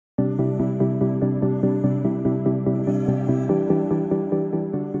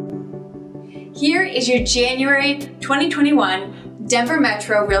Here is your January 2021 Denver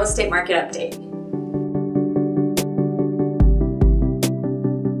Metro real estate market update.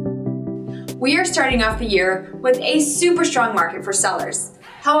 We are starting off the year with a super strong market for sellers.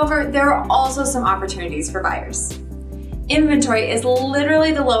 However, there are also some opportunities for buyers. Inventory is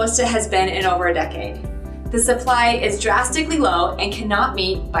literally the lowest it has been in over a decade. The supply is drastically low and cannot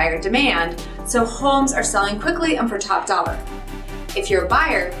meet buyer demand, so homes are selling quickly and for top dollar. If you're a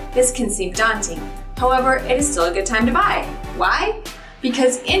buyer, this can seem daunting. However, it is still a good time to buy. Why?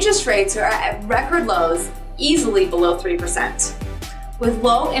 Because interest rates are at record lows, easily below 3%. With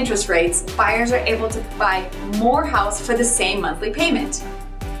low interest rates, buyers are able to buy more house for the same monthly payment.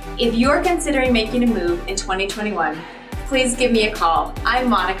 If you're considering making a move in 2021, please give me a call. I'm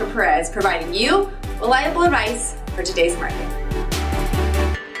Monica Perez, providing you reliable advice for today's market.